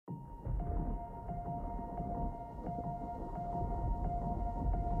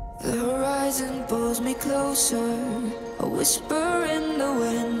The horizon pulls me closer, a whisper in the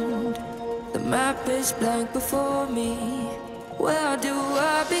wind. The map is blank before me, where do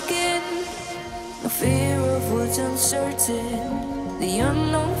I begin? No fear of what's uncertain, the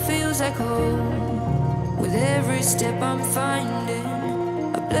unknown feels like home. With every step I'm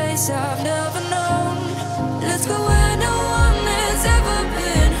finding a place I've never known. Let's go where no one has ever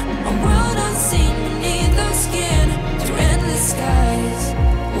been, a world unseen beneath our skin. Through endless skies,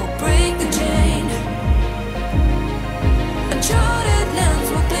 we'll break the chain. Uncharted lands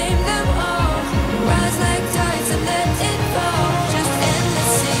will claim them all, rise like tides and let it fall. Just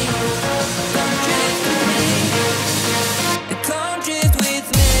endless sea, come drift with me, come drift with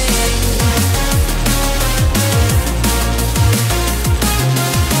me.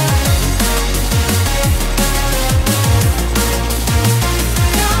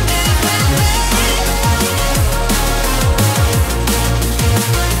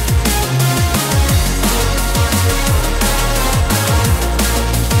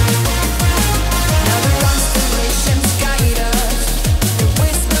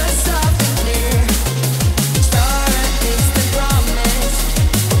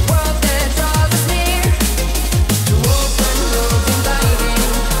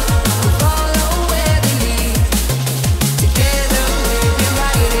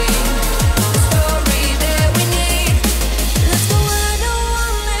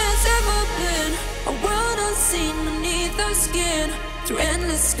 Through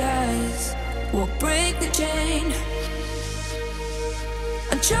endless skies, we'll break the chain.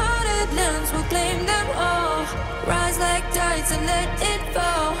 Uncharted lands will claim them all, rise like tides and let it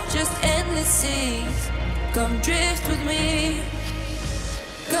fall. Just endless seas, come drift with me,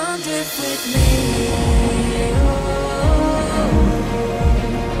 come drift with me.